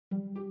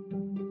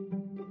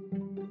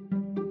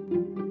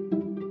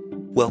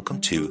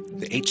Welcome to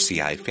the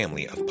HCI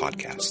family of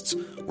podcasts.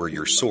 We're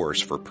your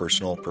source for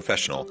personal,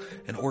 professional,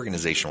 and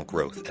organizational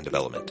growth and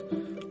development.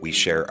 We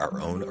share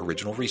our own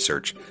original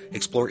research,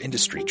 explore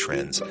industry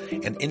trends,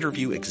 and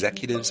interview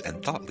executives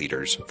and thought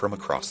leaders from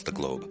across the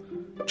globe.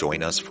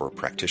 Join us for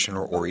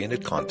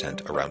practitioner-oriented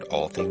content around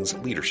all things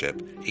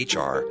leadership,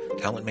 HR,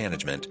 talent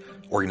management,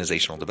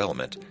 organizational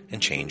development,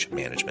 and change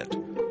management.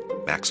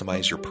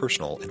 Maximize your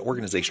personal and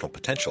organizational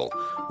potential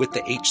with the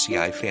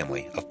HCI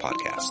family of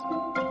podcasts.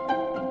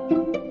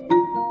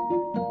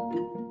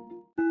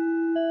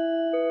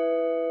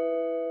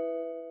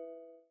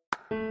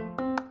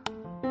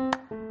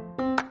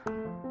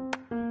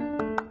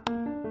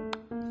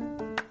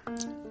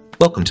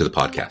 Welcome to the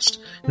podcast.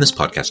 In this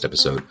podcast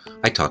episode,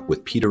 I talk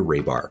with Peter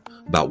Rahbar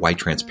about why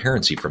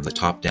transparency from the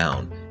top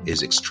down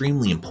is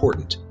extremely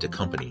important to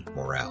company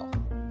morale.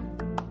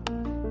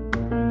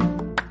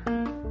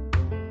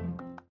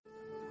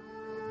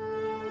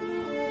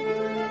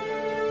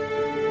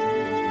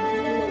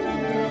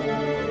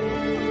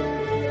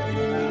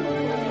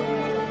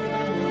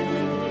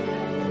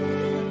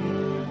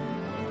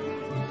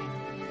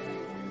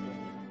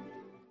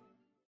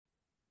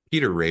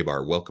 Peter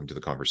Rahbar, welcome to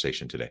the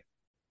conversation today.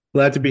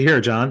 Glad to be here,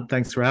 John.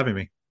 Thanks for having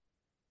me.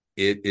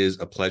 It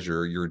is a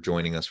pleasure. You're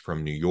joining us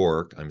from New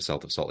York. I'm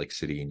south of Salt Lake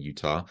City in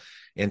Utah.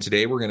 And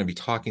today we're going to be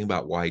talking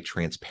about why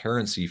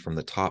transparency from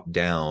the top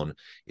down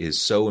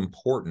is so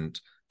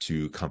important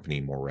to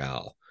company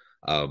morale.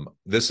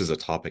 This is a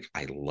topic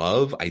I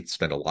love. I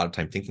spend a lot of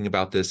time thinking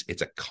about this.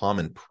 It's a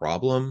common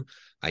problem.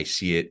 I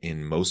see it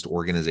in most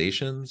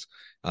organizations.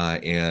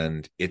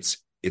 And it's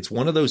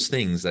one of those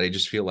things that I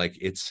just feel like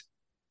it's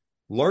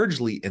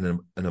largely an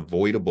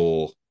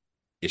avoidable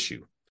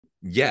issue.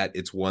 Yet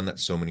it's one that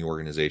so many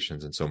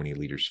organizations and so many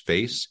leaders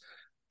face.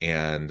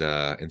 And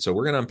so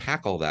we're going to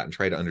unpack all that and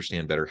try to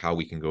understand better how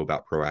we can go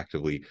about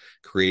proactively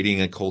creating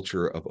a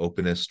culture of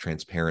openness,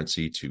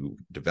 transparency to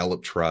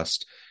develop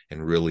trust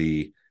and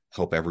really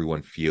help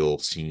everyone feel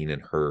seen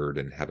and heard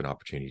and have an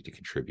opportunity to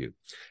contribute.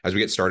 As we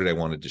get started, I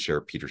wanted to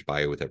share Peter's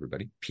bio with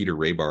everybody. Peter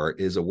Rahbar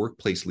is a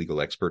workplace legal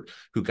expert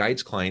who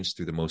guides clients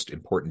through the most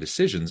important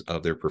decisions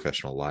of their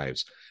professional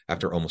lives.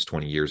 After almost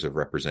 20 years of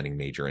representing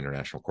major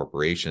international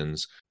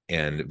corporations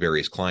and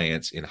various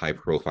clients in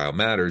high-profile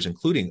matters,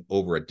 including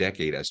over a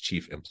decade as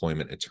chief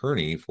employment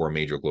attorney for a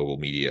major global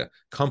media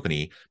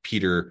company,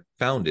 Peter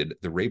founded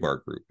the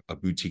Rahbar Group, a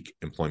boutique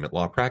employment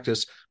law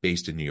practice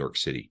based in New York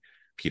City.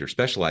 Peter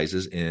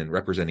specializes in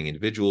representing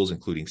individuals,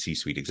 including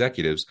C-suite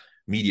executives,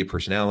 media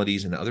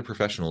personalities, and other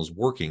professionals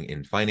working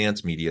in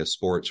finance, media,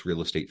 sports,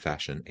 real estate,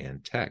 fashion,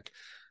 and tech.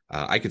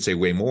 I could say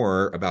way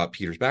more about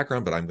Peter's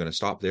background, but I'm going to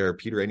stop there.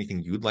 Peter,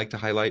 anything you'd like to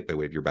highlight by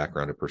way of your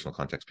background or personal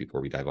context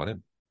before we dive on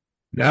in?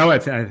 No, I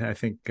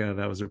think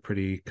that was a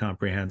pretty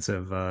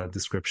comprehensive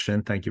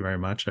description. Thank you very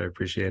much. I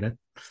appreciate it.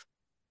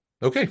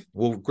 Okay,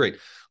 well, great.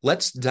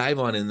 Let's dive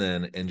on in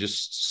then and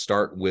just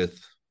start with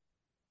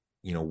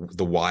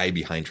the why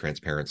behind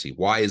transparency.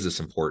 Why is this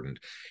important?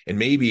 And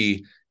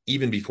maybe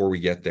even before we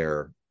get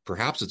there,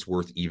 perhaps it's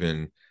worth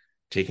even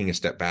taking a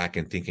step back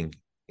and thinking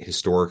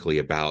historically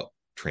about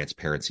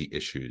transparency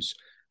issues.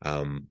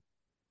 From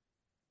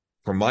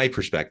my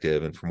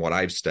perspective and from what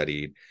I've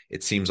studied,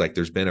 it seems like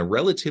there's been a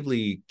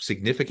relatively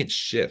significant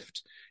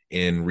shift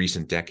in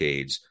recent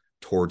decades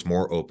towards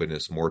more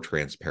openness, more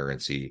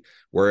transparency.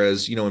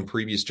 Whereas, in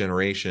previous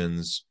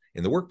generations,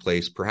 in the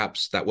workplace,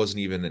 perhaps that wasn't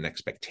even an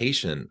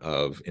expectation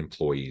of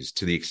employees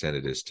to the extent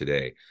it is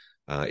today.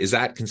 Is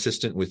that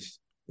consistent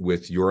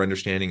with your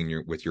understanding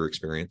and with your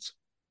experience?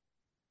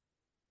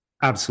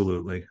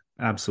 Absolutely.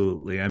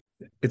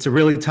 It's a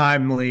really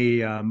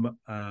timely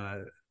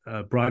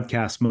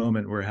broadcast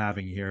moment we're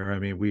having here. I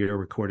mean, we are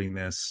recording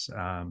this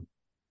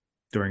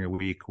during a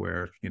week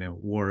where,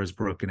 war has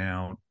broken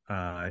out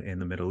in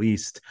the Middle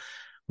East.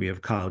 We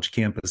have college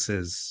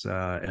campuses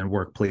and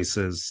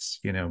workplaces,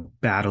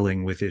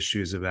 battling with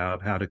issues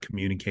about how to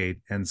communicate.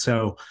 And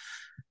so,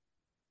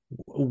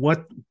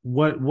 what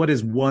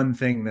is one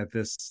thing that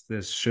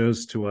this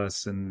shows to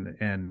us,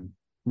 and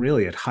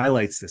really it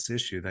highlights this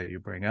issue that you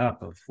bring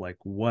up of like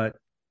what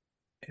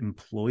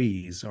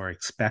employees are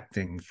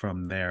expecting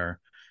from their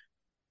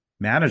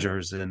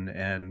managers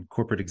and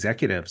corporate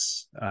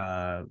executives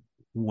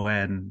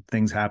when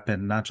things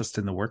happen, not just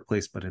in the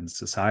workplace but in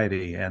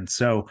society. And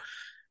so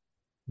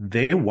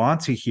they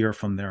want to hear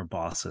from their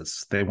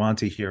bosses. They want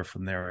to hear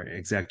from their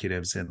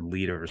executives and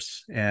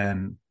leaders.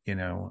 And,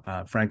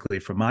 frankly,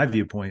 from my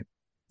viewpoint,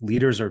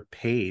 leaders are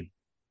paid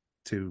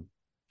to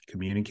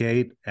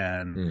communicate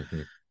and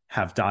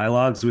have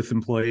dialogues with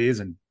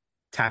employees and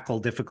tackle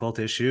difficult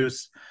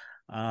issues.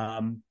 We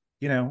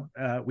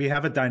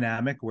have a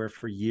dynamic where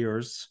for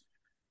years,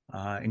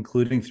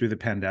 including through the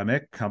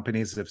pandemic,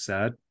 companies have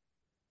said,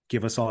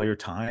 give us all your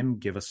time,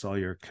 give us all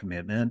your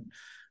commitment.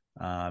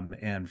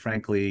 And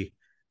frankly,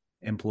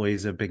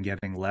 employees have been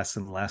getting less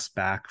and less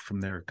back from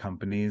their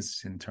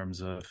companies in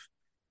terms of,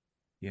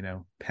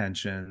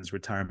 pensions,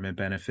 retirement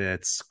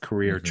benefits,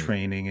 career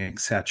training,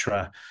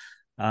 etc.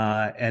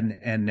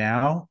 And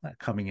now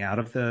coming out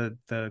of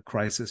the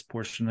crisis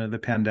portion of the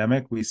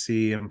pandemic, we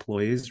see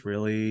employees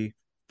really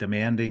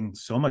demanding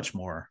so much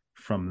more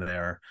from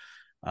their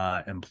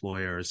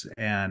employers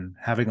and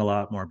having a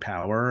lot more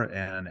power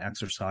and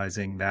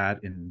exercising that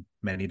in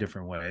many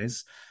different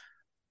ways.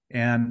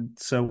 And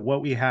so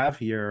what we have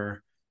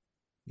here,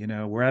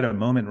 we're at a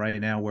moment right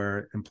now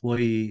where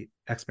employee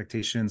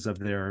expectations of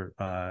their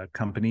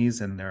companies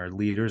and their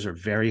leaders are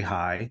very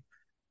high.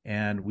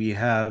 And we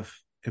have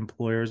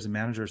employers and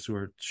managers who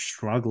are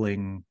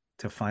struggling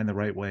to find the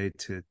right way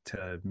to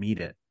meet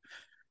it.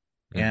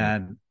 Mm-hmm.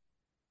 And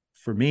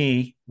for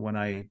me, when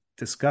I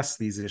discuss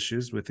these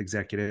issues with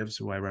executives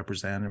who I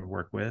represent and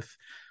work with,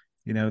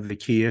 the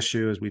key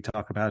issue as we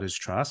talk about is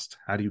trust.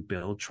 How do you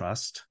build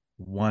trust?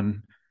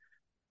 One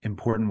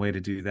important way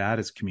to do that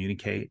is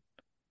communicate.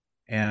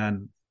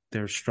 And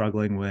they're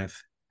struggling with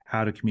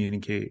how to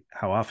communicate,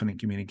 how often to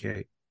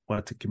communicate,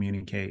 what to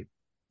communicate,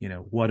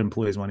 what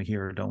employees want to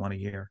hear or don't want to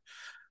hear.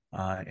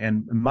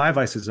 And my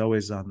advice is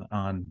always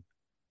on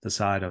the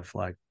side of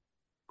like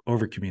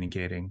over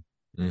communicating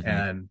Mm-hmm.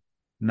 and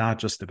not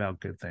just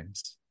about good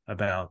things,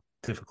 about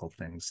difficult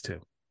things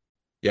too.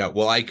 Yeah,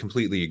 well, I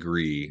completely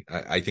agree.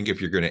 I think if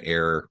you're going to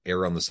err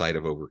on the side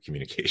of over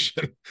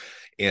communication,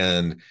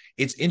 and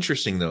it's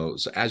interesting though.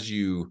 So as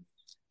you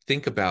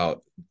think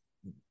about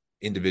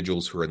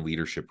individuals who are in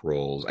leadership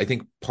roles, I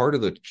think part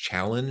of the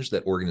challenge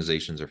that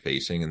organizations are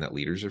facing and that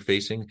leaders are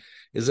facing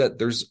is that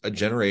there's a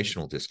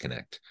generational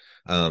disconnect.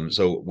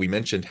 So we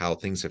mentioned how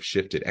things have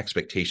shifted,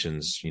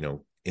 expectations,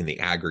 in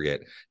the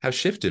aggregate have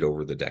shifted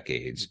over the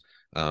decades.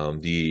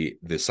 The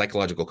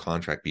psychological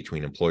contract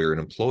between employer and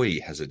employee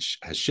has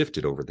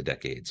shifted over the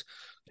decades.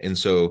 And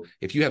so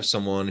if you have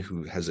someone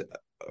who has a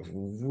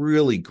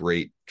really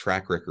great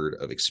track record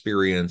of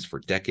experience for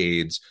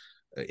decades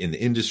in the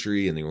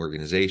industry and the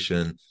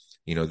organization,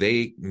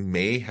 they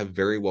may have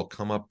very well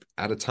come up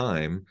at a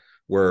time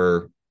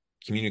where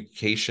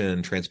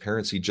communication,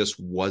 transparency just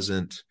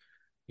wasn't,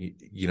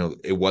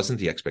 it wasn't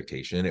the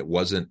expectation, it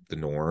wasn't the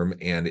norm.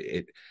 And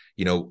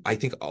I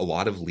think a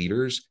lot of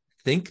leaders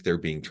think they're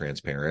being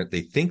transparent.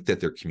 They think that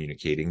they're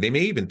communicating. They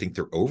may even think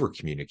they're over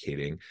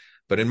communicating.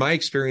 But in my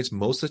experience,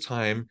 most of the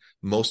time,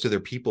 most of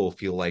their people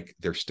feel like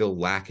they're still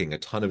lacking a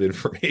ton of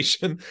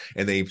information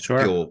and they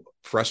Sure. feel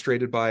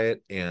frustrated by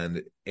it.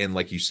 And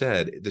like you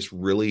said, this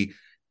really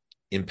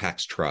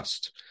impacts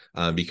trust,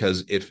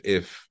 because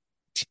if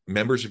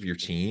members of your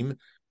team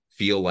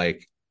feel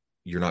like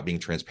you're not being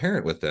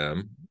transparent with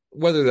them,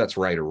 whether that's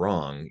right or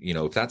wrong,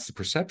 if that's the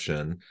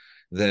perception,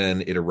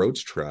 then it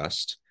erodes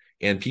trust,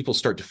 and people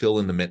start to fill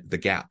in the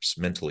gaps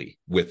mentally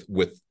with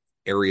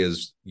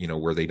areas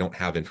where they don't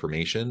have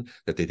information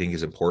that they think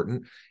is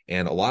important.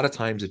 And a lot of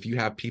times, if you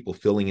have people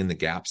filling in the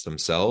gaps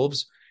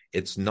themselves,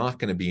 it's not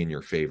going to be in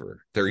your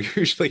favor. They're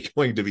usually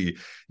going to be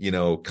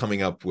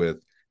coming up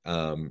with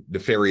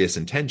nefarious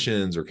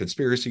intentions or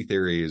conspiracy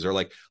theories or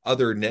like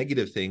other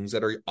negative things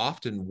that are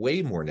often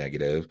way more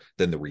negative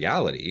than the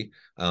reality.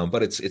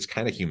 But it's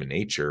kind of human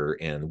nature,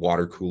 and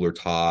water cooler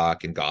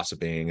talk and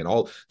gossiping and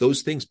all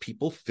those things,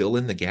 people fill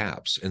in the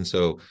gaps. And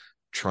so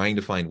trying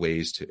to find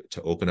ways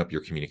to open up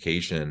your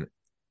communication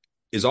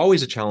is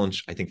always a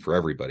challenge, I think, for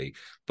everybody.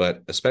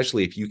 But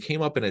especially if you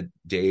came up in a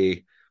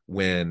day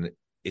when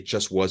it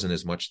just wasn't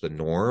as much the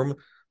norm,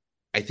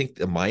 I think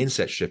the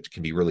mindset shift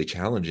can be really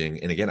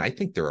challenging. And again, I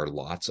think there are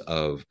lots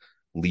of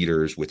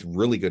leaders with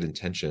really good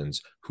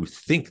intentions who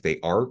think they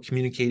are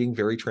communicating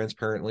very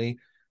transparently,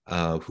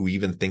 who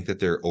even think that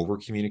they're over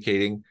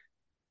communicating,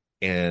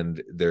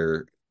 and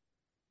they're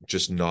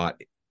just not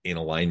in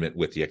alignment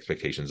with the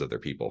expectations of their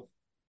people.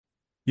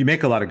 You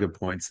make a lot of good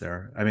points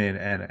there. I mean,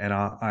 and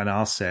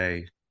I'll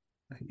say,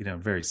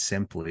 very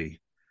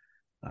simply,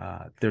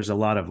 there's a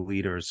lot of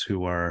leaders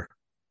who are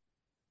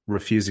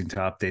refusing to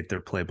update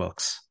their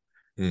playbooks.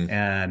 Mm,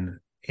 And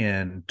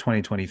in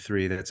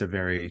 2023, that's a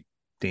very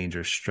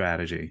dangerous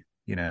strategy.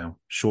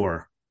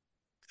 Sure,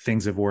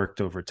 things have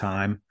worked over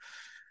time.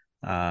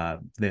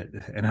 And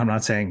I'm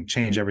not saying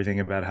change everything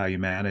about how you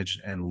manage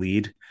and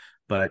lead,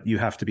 but you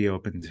have to be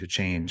open to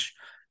change.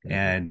 mm-hmm,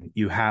 And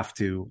you have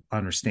to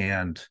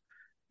understand,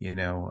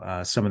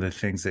 some of the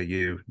things that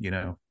you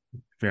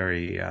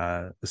very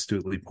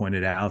astutely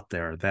pointed out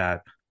there,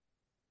 that,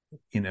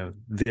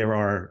 there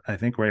are, I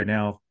think right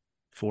now,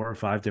 4 or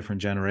 5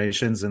 different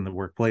generations in the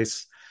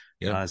workplace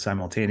yeah.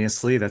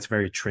 simultaneously. That's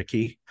very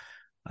tricky.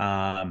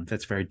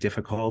 That's very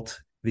difficult.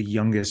 The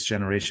youngest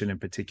generation in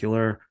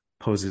particular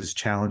poses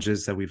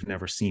challenges that we've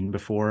never seen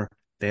before.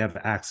 They have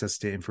access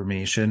to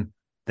information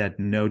that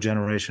no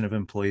generation of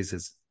employees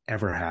has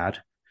ever had.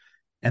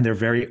 And they're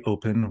very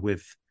open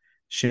with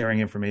sharing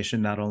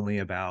information, not only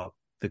about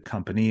the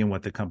company and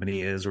what the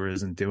company is or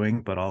isn't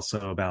doing, but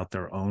also about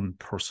their own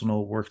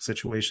personal work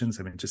situations.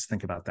 I mean, just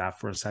think about that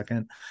for a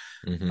second.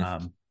 Mm-hmm.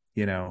 Um,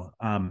 you know,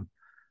 I'm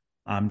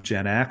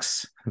Gen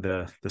X,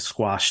 the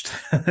squashed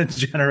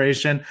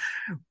generation.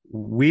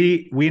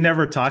 We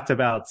never talked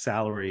about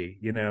salary.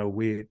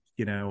 When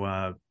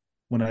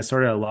I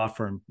started at a law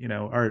firm,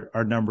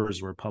 our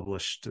numbers were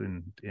published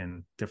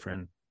in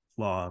different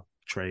law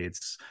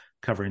trades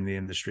covering the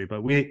industry,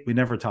 but we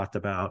never talked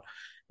about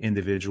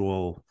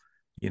individual,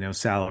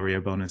 salary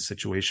or bonus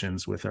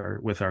situations with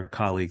our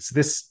colleagues.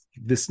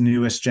 This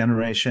newest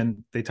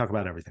generation, they talk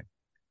about everything,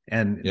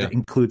 and Yeah. they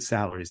include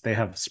salaries. They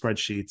have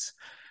spreadsheets.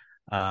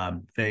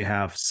 They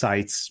have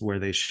sites where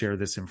they share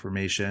this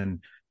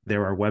information.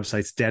 There are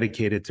websites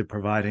dedicated to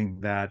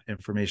providing that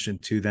information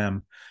to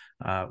them.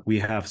 We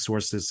have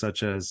sources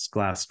such as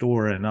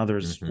Glassdoor and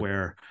others Mm-hmm.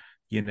 where,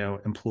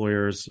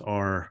 employers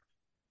are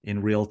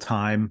in real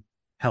time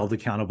held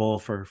accountable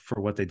for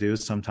what they do,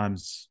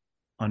 sometimes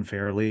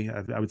unfairly.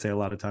 I would say a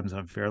lot of times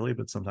unfairly,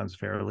 but sometimes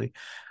fairly.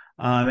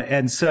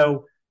 And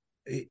so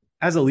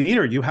as a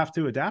leader, you have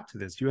to adapt to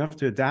this. You have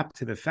to adapt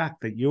to the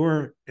fact that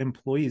your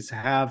employees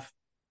have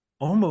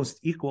almost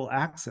equal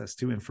access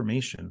to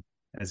information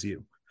as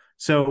you.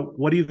 So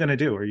what are you going to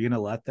do? Are you going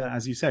to let them,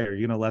 as you say, are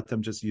you going to let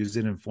them just use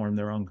it and form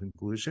their own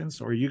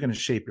conclusions, or are you going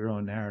to shape your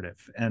own narrative?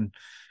 And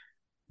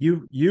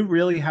you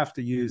really have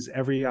to use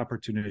every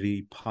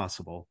opportunity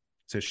possible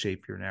to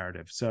shape your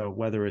narrative. So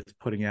whether it's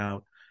putting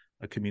out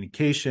a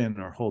communication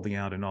or holding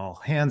out an all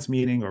hands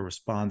meeting or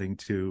responding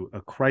to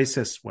a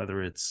crisis,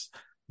 whether it's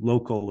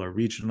local or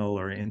regional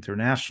or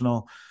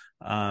international,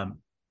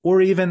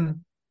 or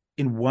even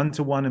in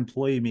one-to-one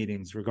employee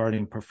meetings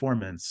regarding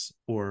performance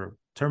or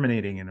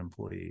terminating an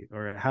employee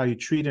or how you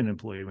treat an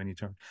employee when you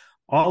terminate.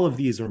 All of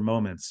these are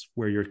moments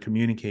where you're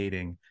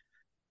communicating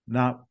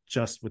not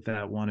just with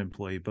that one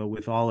employee, but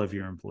with all of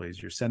your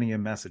employees. You're sending a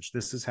message.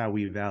 This is how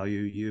we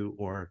value you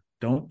or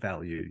don't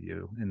value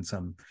you in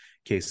some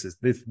cases.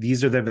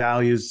 These are the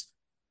values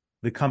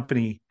the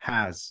company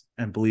has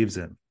and believes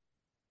in.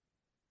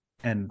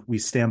 And we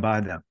stand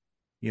by them,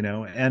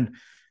 and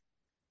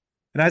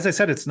as I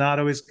said, it's not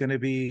always going to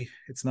be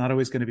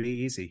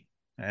easy.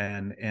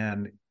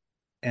 And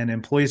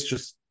employees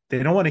just,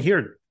 they don't want to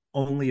hear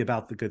only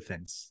about the good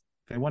things.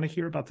 They want to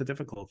hear about the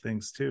difficult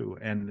things too.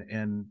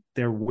 And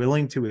they're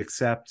willing to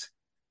accept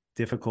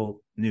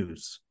difficult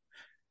news.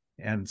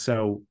 And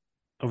so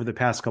over the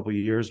past couple of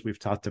years, we've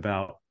talked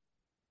about,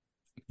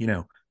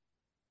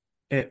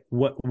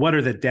 what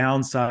are the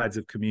downsides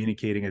of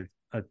communicating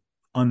a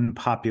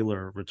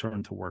unpopular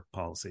return to work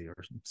policy or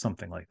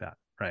something like that,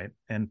 right?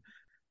 And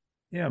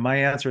my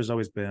answer has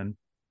always been,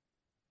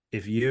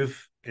 if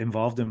you've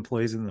involved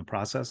employees in the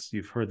process,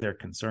 you've heard their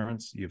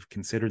concerns, you've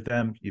considered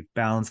them, you've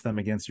balanced them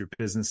against your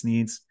business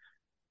needs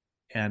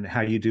and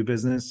how you do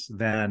business,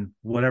 then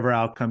whatever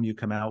outcome you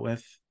come out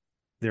with,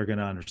 they're going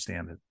to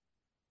understand it,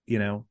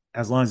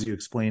 as long as you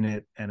explain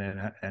it and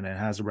it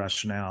has a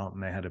rationale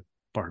and they had a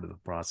part of the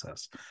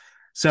process.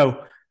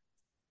 So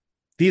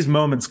these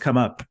moments come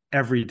up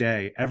every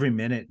day, every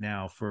minute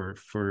now for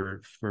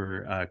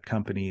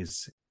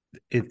companies.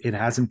 It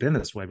hasn't been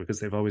this way because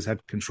they've always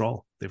had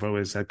control. They've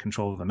always had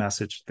control of the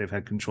message. They've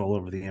had control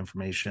over the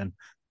information.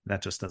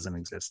 That just doesn't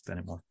exist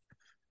anymore.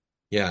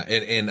 Yeah,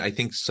 and I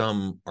think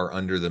some are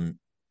under the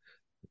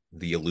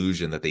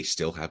illusion that they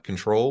still have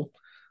control.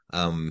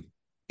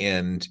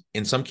 And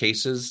in some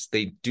cases,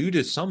 they do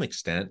to some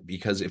extent,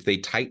 because if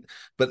they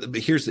but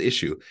here's the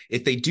issue.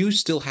 If they do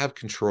still have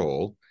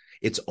control,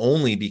 it's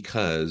only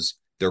because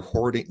they're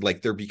hoarding,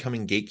 like they're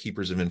becoming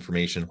gatekeepers of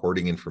information,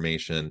 hoarding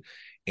information.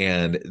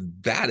 And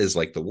that is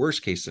like the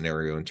worst case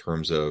scenario in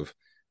terms of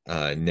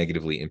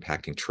negatively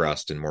impacting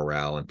trust and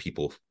morale and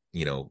people,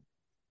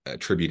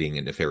 attributing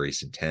a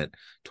nefarious intent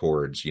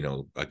towards,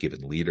 a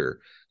given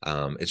leader.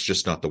 It's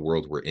just not the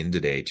world we're in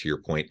today. To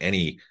your point,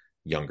 any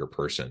younger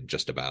person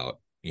just about,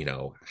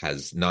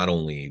 has not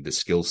only the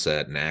skill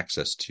set and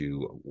access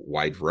to a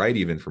wide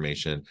variety of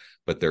information,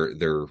 but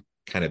their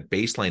kind of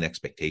baseline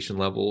expectation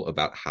level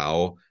about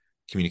how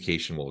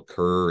communication will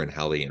occur and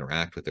how they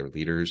interact with their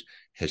leaders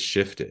has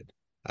shifted.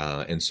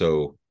 And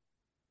so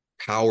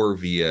power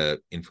via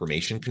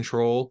information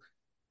control,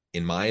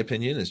 in my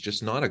opinion, is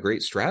just not a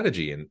great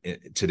strategy in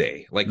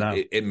today. Like No.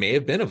 it may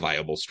have been a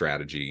viable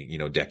strategy,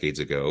 decades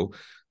ago,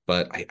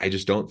 but I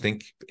just don't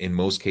think in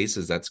most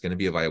cases that's going to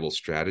be a viable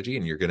strategy,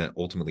 and you're going to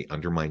ultimately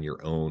undermine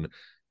your own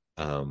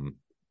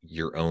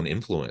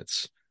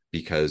influence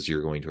because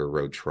you're going to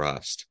erode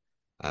trust.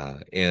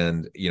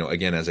 And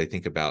again, as I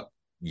think about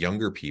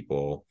younger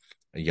people,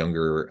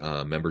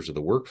 younger members of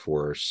the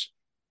workforce,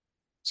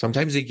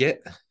 sometimes they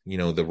get,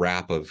 the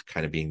rap of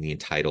kind of being the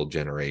entitled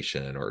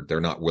generation, or they're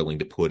not willing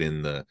to put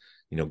in the,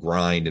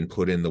 grind and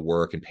put in the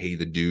work and pay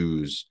the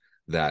dues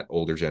that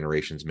older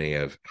generations may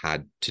have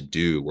had to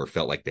do or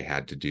felt like they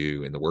had to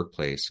do in the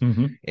workplace.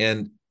 Mm-hmm.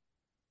 And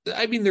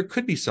I mean, there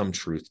could be some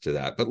truth to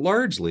that, but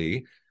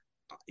largely,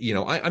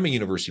 I'm a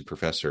university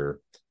professor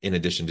in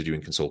addition to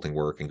doing consulting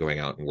work and going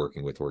out and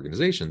working with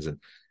organizations.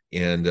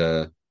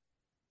 And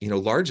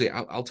largely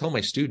I'll tell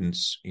my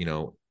students,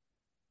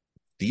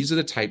 these are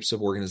the types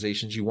of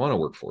organizations you want to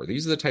work for.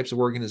 These are the types of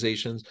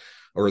organizations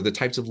or the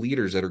types of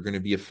leaders that are going to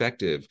be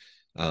effective.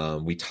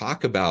 We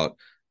talk about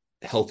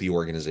healthy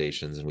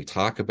organizations, and we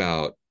talk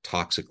about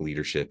toxic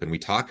leadership, and we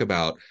talk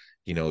about,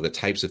 the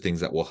types of things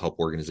that will help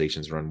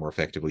organizations run more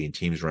effectively and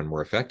teams run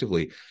more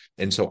effectively.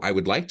 And so I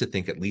would like to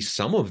think at least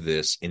some of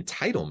this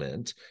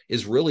entitlement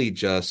is really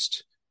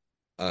just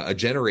a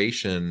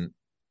generation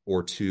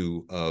or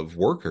two of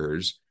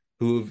workers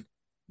who've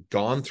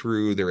gone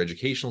through their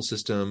educational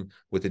system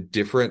with a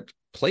different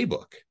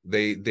playbook.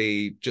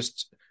 They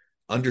just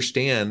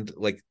understand,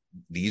 like,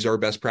 these are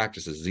best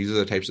practices. These are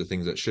the types of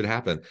things that should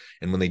happen.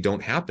 And when they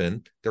don't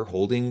happen, they're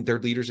holding their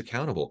leaders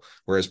accountable.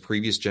 Whereas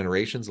previous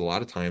generations, a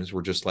lot of times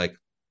were just like,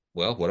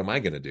 well, what am I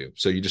going to do?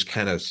 So you just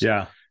kind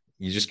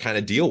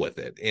of deal with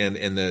it.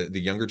 And the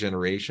younger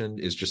generation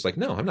is just like,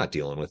 no, I'm not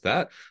dealing with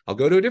that. I'll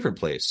go to a different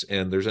place.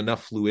 And there's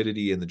enough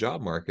fluidity in the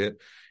job market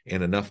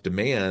and enough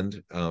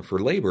demand for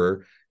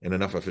labor and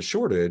enough of a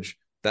shortage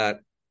that,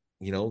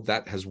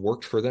 that has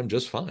worked for them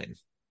just fine.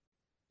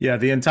 Yeah,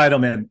 the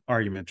entitlement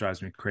argument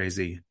drives me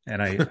crazy.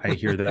 And I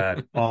hear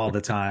that all the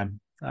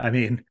time. I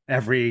mean,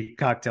 every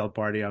cocktail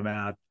party I'm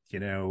at,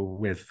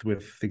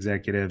 with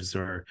executives,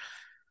 or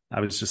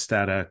I was just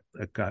at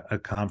a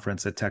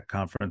conference, a tech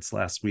conference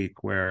last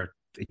week where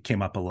it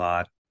came up a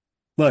lot.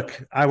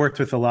 Look, I worked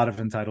with a lot of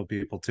entitled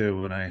people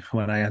too when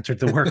I entered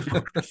the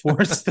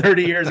workforce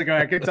 30 years ago.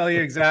 I can tell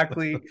you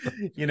exactly,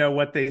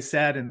 what they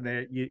said,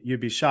 and you'd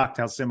be shocked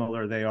how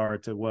similar they are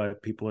to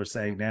what people are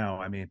saying now.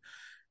 I mean,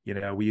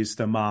 we used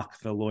to mock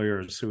the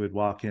lawyers who would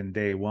walk in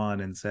day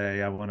one and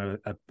say, I want to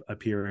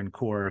appear in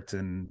court,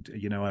 and,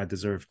 I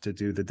deserve to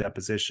do the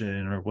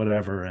deposition or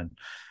whatever. And,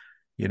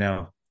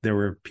 there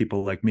were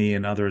people like me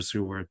and others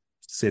who were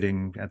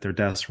sitting at their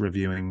desks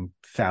reviewing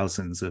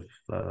thousands of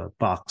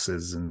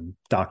boxes and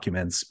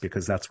documents,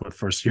 because that's what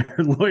first year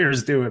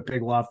lawyers do at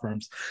big law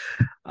firms.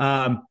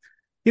 The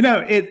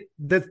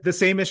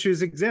same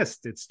issues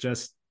exist. It's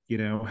just,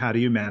 how do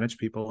you manage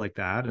people like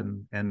that?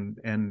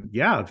 And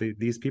yeah,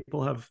 these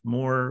people have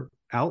more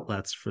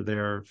outlets for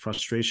their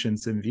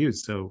frustrations and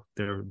views, so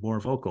they're more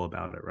vocal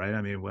about it, right?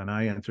 I mean, when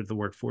I entered the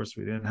workforce,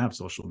 we didn't have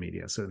social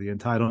media, so the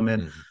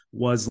entitlement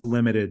was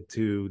limited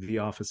to the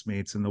office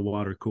mates and the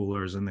water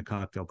coolers and the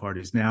cocktail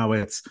parties. Now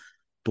it's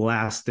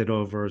blasted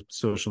over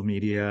social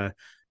media,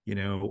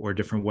 or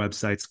different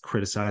websites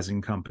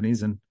criticizing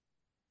companies, and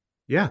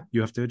yeah,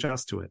 you have to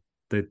adjust to it.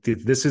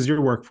 This is your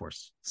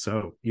workforce,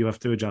 so you have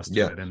to adjust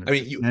to it. And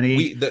I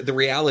mean, the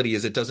reality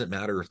is, it doesn't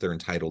matter if they're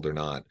entitled or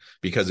not,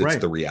 because it's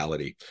the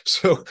reality.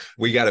 So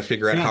we got to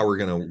figure out how we're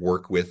going to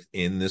work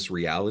within this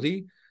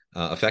reality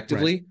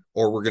effectively,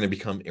 or we're going to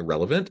become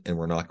irrelevant, and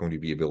we're not going to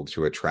be able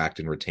to attract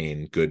and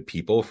retain good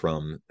people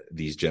from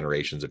these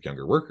generations of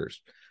younger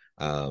workers.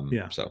 So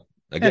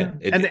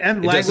again,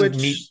 and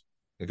language.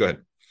 Go ahead.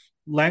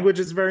 Language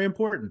is very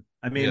important.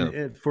 I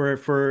mean,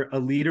 for a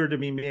leader to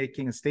be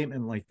making a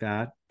statement like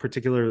that,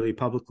 particularly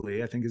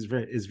publicly, I think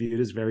is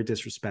viewed as very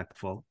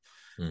disrespectful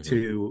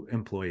to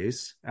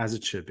employees, as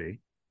it should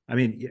be. I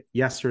mean,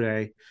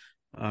 yesterday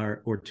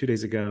or 2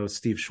 days ago,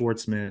 Steve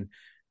Schwartzman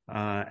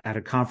at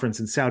a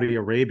conference in Saudi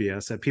Arabia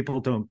said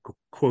people don't,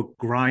 quote,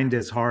 grind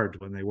as hard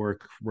when they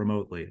work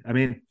remotely. I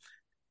mean,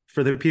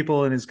 for the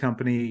people in his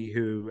company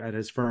at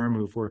his firm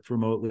who've worked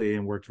remotely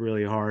and worked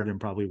really hard and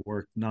probably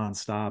worked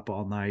nonstop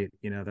all night,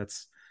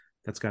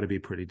 that's got to be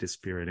pretty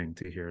dispiriting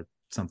to hear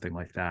something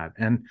like that.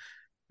 And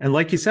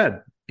like you said,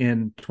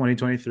 in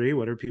 2023,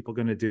 what are people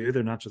going to do?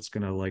 They're not just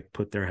going to like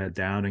put their head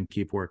down and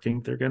keep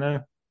working. They're going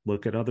to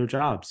look at other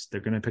jobs.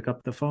 They're going to pick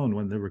up the phone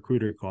when the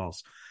recruiter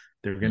calls.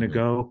 They're going to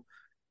go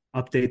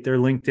update their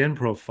LinkedIn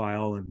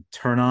profile and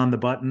turn on the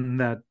button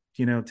that,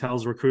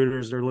 tells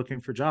recruiters they're looking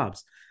for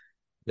jobs.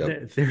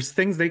 There's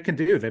things they can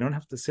do. They don't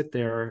have to sit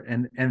there,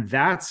 and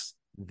that's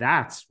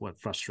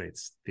what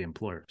frustrates the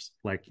employers.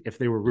 Like, if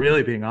they were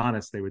really being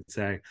honest, they would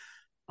say,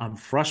 I'm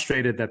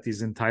frustrated that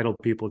these entitled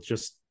people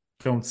just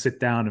don't sit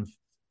down and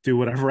do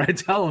whatever I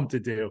tell them to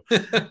do.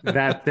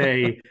 That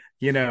they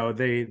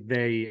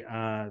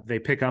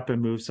pick up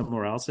and move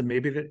somewhere else. And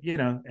maybe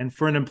that, and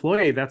for an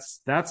employee,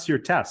 that's your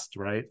test,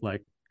 right?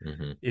 Like,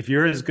 if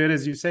you're as good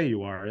as you say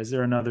you are, is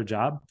there another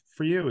job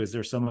for you? Is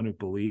there someone who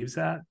believes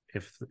that?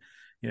 If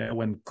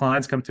when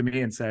clients come to me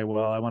and say,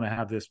 well, I want to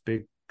have this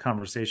big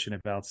conversation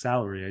about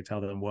salary, I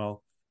tell them,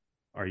 well,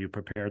 are you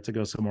prepared to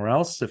go somewhere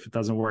else if it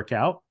doesn't work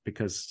out?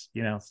 Because,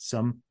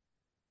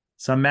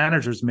 some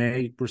managers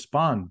may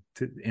respond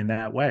in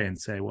that way and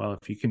say, well,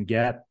 if you can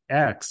get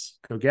X,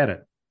 go get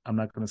it. I'm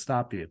not going to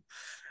stop you.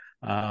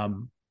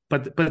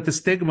 But the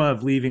stigma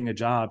of leaving a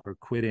job or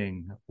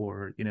quitting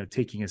or,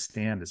 taking a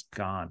stand is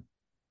gone,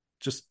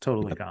 just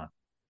totally gone.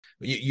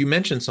 You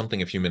mentioned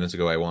something a few minutes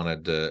ago I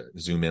wanted to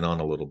zoom in on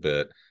a little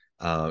bit,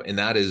 and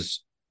that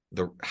is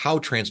how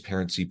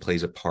transparency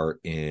plays a part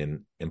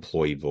in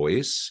employee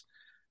voice.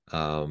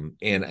 And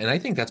I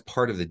think that's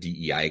part of the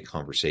DEI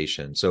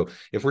conversation. So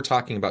if we're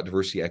talking about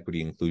diversity,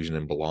 equity, inclusion,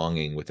 and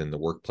belonging within the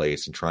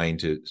workplace, and trying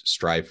to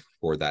strive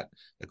for that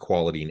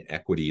equality and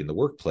equity in the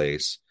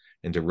workplace,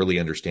 and to really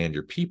understand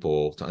your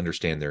people, to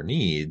understand their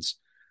needs,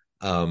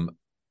 of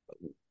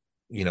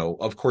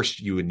course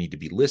you would need to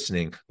be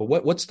listening, but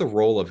what's the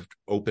role of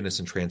openness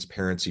and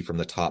transparency from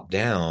the top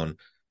down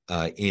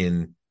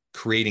in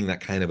creating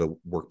that kind of a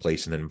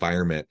workplace and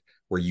environment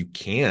where you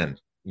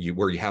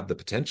have the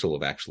potential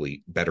of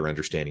actually better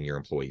understanding your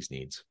employees'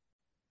 needs?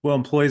 Well,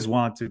 employees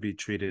want to be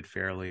treated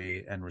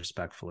fairly and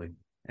respectfully,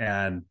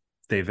 and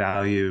They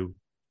value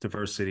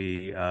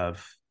diversity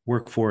of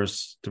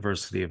workforce,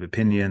 diversity of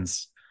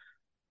opinions,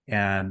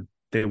 and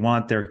they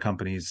want their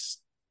companies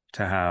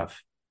to have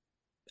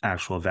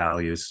actual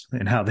values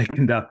in how they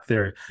conduct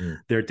their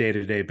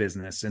day-to-day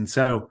business. And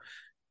so,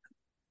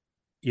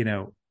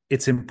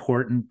 it's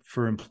important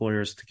for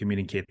employers to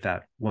communicate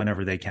that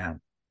whenever they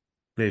can.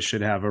 They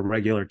should have a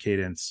regular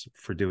cadence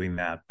for doing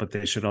that, but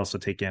they should also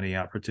take any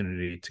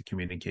opportunity to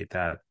communicate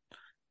that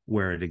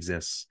where it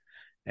exists.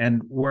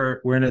 And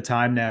we're in a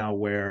time now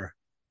where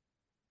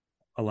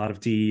a lot of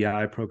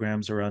DEI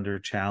programs are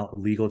under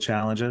legal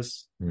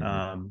challenges,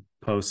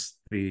 post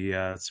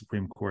the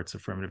Supreme Court's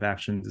affirmative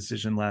action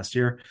decision last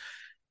year.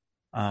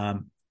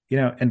 And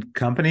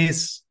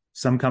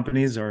some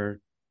companies are,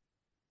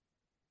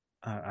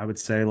 I would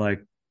say,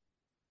 like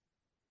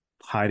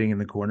hiding in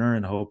the corner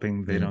and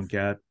hoping they don't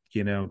get,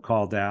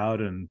 called out,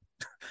 and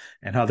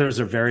others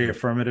are very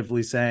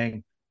affirmatively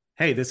saying,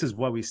 hey, this is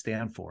what we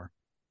stand for.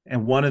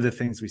 And one of the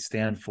things we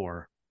stand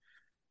for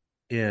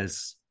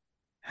is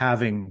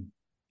having,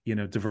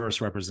 diverse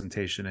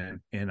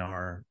representation in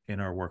our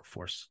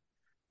workforce.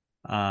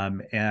 I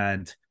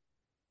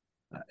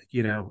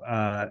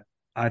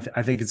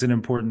think it's an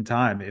important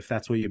time. If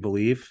that's what you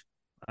believe,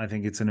 I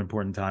think it's an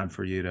important time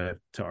for you to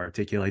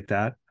articulate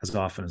that as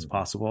often as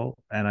possible.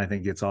 And I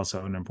think it's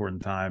also an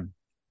important time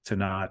to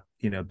not,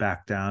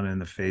 back down in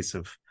the face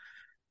of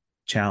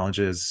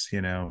challenges,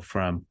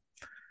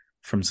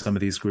 from some of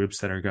these groups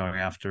that are going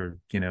after,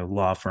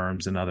 law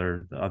firms and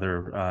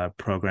other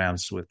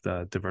programs with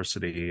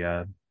diversity,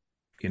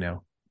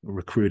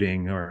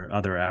 recruiting or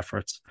other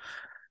efforts.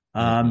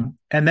 And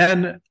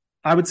then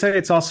I would say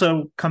it's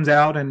also comes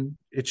out, and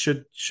it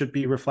should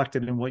be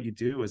reflected in what you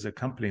do as a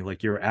company,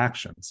 like your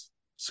actions.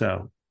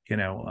 So,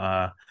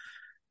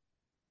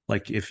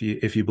 like if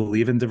you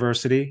believe in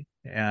diversity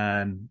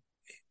and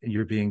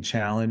you're being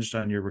challenged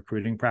on your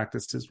recruiting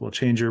practices, well,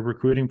 change your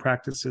recruiting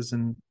practices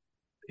in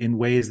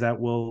ways that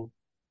will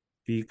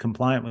be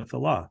compliant with the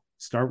law.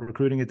 Start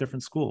recruiting at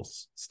different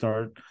schools.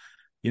 Start,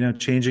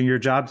 changing your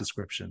job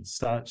descriptions.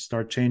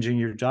 Start changing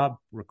your job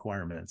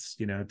requirements,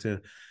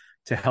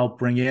 to help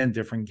bring in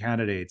different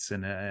candidates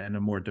and a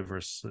more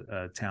diverse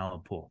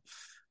talent pool.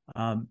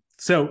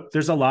 So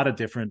there's a lot of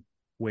different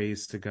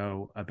ways to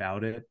go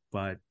about it,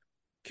 but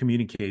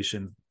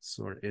communication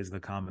sort of is the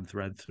common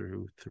thread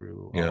through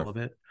all of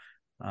it.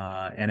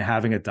 And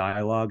having a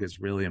dialogue is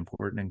really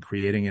important, and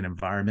creating an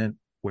environment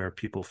where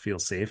people feel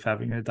safe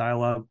having a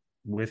dialogue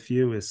with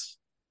you is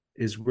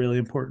really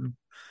important.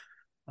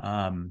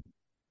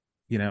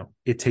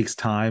 It takes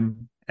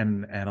time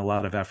and a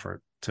lot of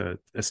effort to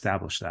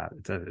establish that.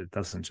 It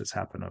doesn't just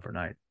happen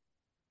overnight.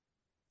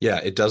 Yeah,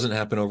 it doesn't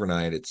happen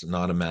overnight. It's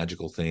not a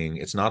magical thing.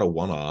 It's not a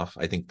one-off.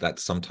 I think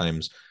that's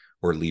sometimes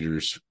where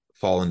leaders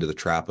fall into the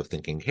trap of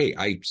thinking, hey,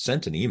 I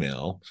sent an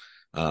email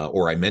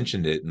or I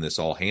mentioned it in this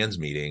all hands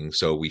meeting,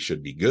 so we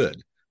should be good.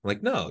 I'm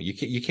like, no,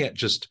 you can't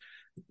just,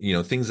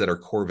 things that are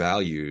core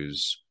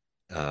values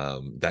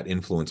that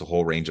influence a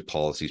whole range of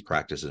policies,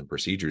 practices, and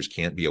procedures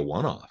can't be a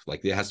one-off.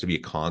 Like, it has to be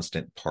a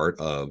constant part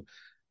of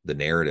the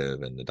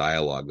narrative and the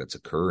dialogue that's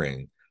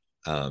occurring.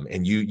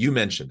 And you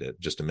mentioned it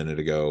just a minute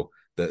ago.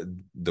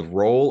 The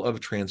role of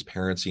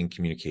transparency and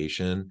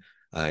communication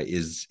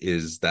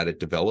is that it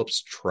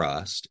develops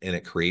trust, and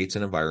it creates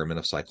an environment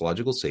of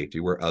psychological safety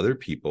where other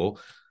people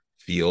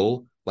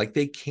feel like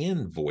they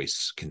can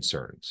voice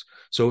concerns.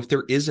 So if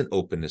there isn't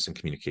openness and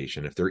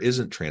communication, if there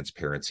isn't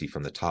transparency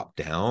from the top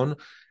down,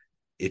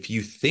 if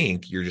you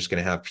think you're just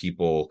going to have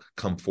people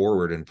come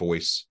forward and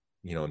voice,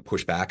 and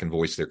push back and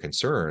voice their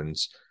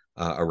concerns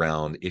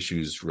around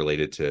issues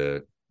related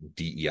to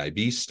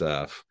DEIB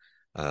stuff,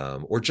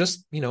 or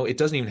just, it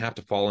doesn't even have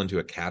to fall into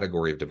a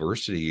category of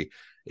diversity.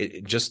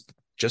 It just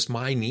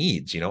my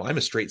needs. I'm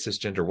a straight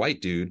cisgender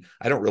white dude.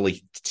 I don't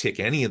really tick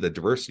any of the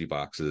diversity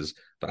boxes,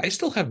 but I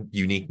still have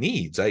unique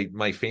needs.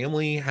 My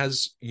family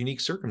has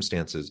unique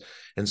circumstances.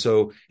 And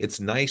so it's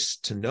nice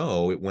to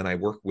know when I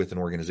work with an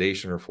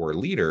organization or for a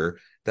leader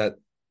that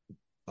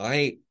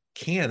I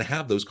can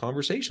have those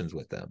conversations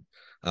with them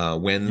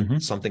when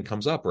something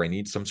comes up, or I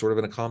need some sort of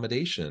an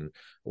accommodation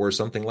or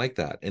something like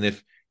that. And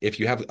if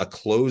you have a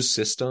closed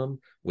system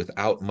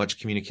without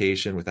much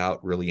communication,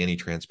 without really any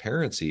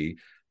transparency,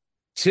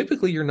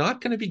 typically you're not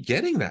going to be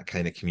getting that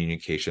kind of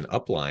communication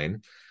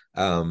upline,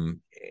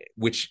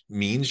 which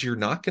means you're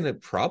not going to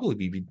probably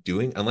be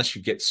doing, unless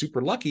you get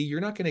super lucky, you're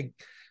not going to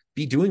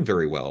be doing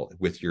very well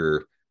with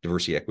your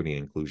diversity, equity,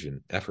 and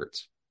inclusion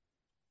efforts.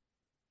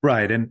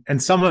 Right.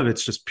 And some of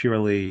it's just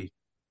purely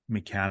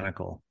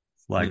mechanical.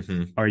 Like,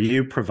 are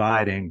you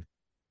providing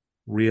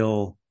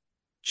real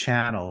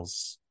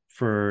channels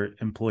for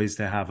employees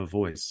to have a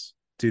voice?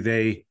 Do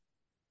they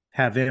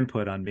have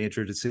input on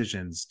major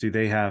decisions? Do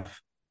they have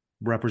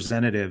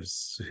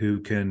representatives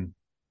who can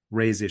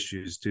raise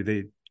issues? Do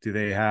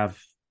you have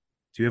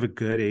a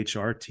good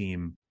HR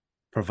team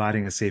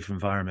providing a safe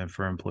environment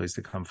for employees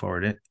to come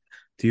forward?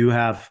 Do you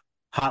have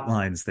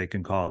hotlines they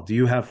can call? Do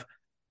you have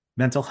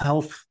mental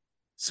health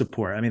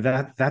support? I mean,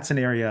 that's an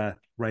area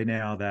right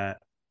now that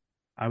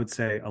I would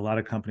say a lot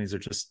of companies are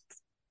just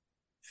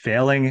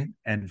failing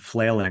and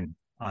flailing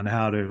on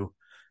how to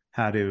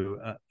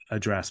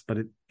address, but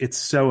it's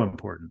so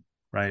important,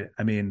 right?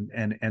 I mean,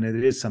 and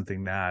it is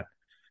something that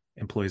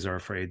employees are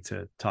afraid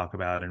to talk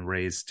about and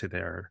raise to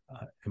their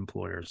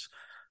employers.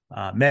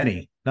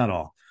 Many, not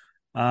all.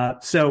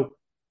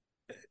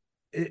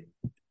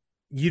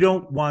 You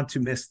don't want to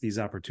miss these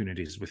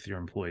opportunities with your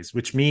employees,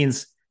 which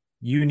means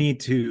you need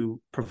to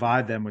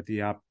provide them with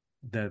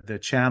the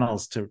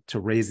channels to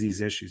raise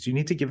these issues. You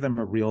need to give them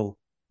a real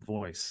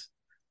voice.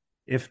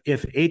 If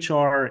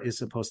HR is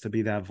supposed to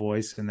be that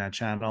voice and that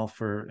channel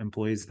for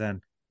employees,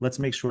 then let's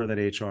make sure that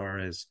HR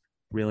is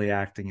really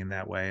acting in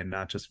that way and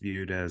not just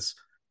viewed as,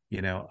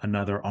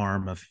 another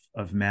arm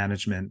of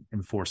management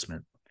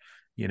enforcement,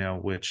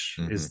 which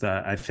is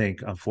I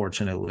think,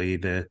 unfortunately,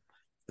 the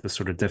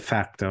sort of de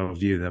facto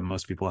view that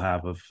most people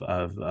have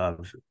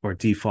of or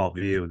default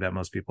view that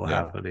most people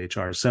have of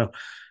HR. So,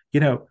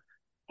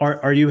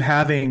 are you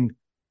having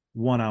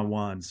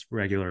one-on-ones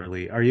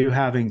regularly? Are you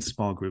having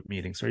small group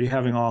meetings? Are you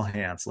having all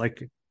hands?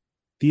 Like,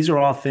 these are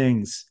all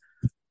things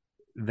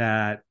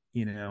that,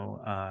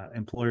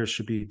 employers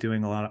should be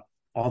doing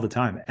all the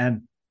time.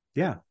 And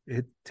yeah,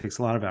 it takes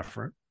a lot of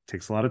effort,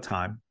 takes a lot of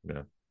time.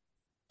 Yeah.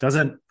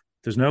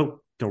 There's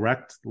no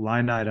direct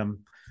line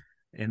item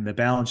in the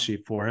balance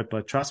sheet for it,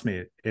 but trust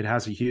me, it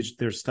has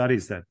there's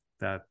studies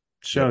that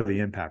show the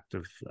impact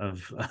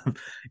of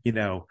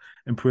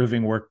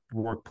improving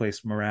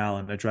workplace morale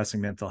and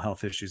addressing mental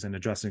health issues and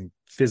addressing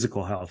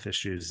physical health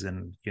issues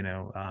and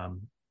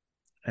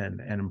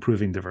and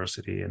improving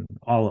diversity and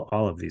all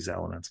of these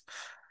elements.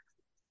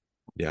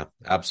 Yeah,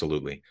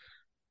 absolutely.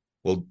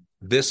 Well,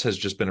 this has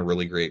just been a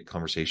really great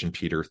conversation,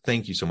 Peter.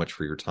 Thank you so much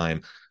for your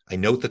time. I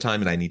note the time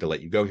and I need to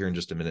let you go here in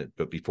just a minute.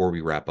 But before we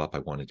wrap up, I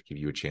wanted to give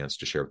you a chance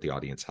to share with the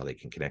audience how they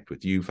can connect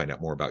with you, find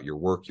out more about your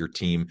work, your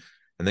team,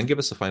 and then give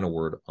us a final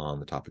word on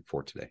the topic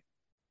for today.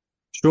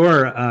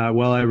 Sure.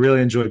 Well, I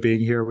really enjoyed being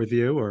here with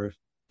you, or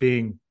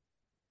being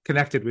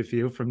connected with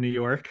you from New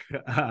York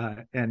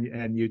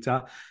and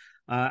Utah.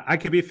 I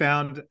can be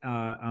found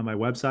on my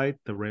website,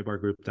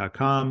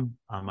 therahbargroup.com,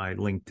 on my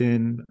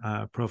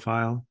LinkedIn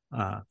profile,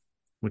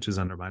 which is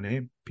under my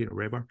name, Peter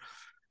Rahbar.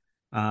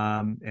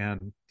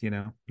 And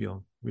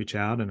you'll reach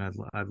out, and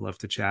I'd love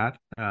to chat.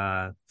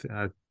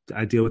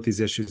 I deal with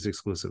these issues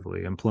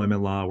exclusively: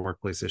 employment law,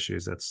 workplace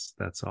issues.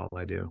 That's all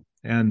I do.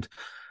 And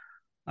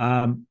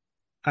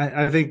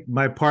I think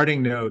my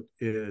parting note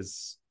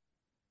is,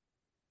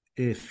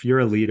 if you're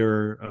a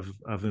leader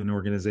of an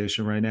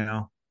organization right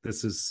now,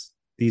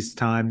 these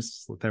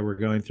times that we're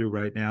going through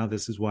right now,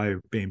 this is why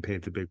you're being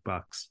paid the big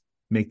bucks.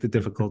 Make the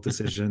difficult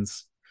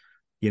decisions,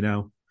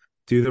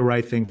 do the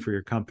right thing for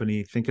your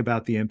company. Think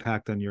about the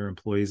impact on your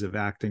employees of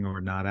acting or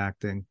not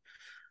acting.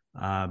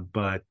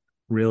 But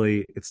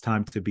really, it's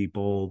time to be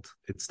bold.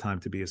 It's time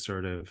to be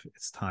assertive.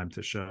 It's time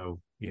to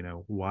show,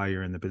 why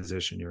you're in the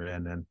position you're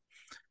in. And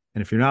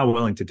if you're not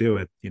willing to do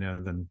it,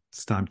 then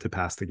it's time to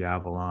pass the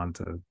gavel on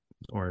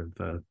or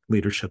the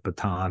leadership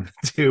baton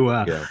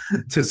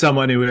to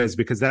someone who is,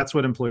 because that's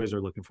what employers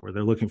are looking for.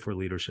 They're looking for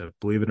leadership.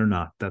 Believe it or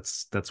not,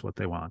 that's what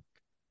they want.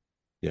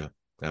 Yeah,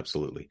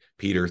 absolutely.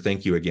 Peter,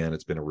 thank you again.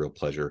 It's been a real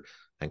pleasure.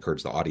 I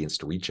encourage the audience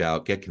to reach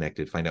out, get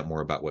connected, find out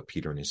more about what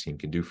Peter and his team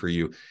can do for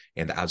you.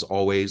 And as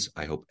always,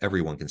 I hope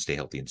everyone can stay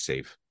healthy and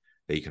safe,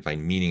 that you can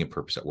find meaning and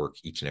purpose at work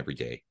each and every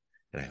day.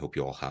 And I hope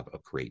you all have a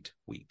great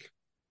week.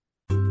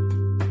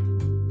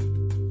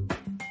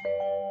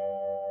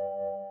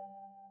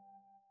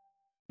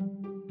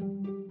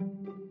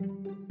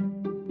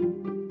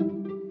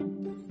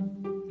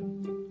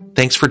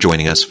 Thanks for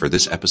joining us for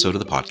this episode of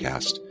the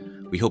podcast.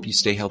 We hope you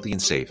stay healthy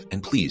and safe,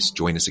 and please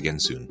join us again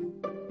soon.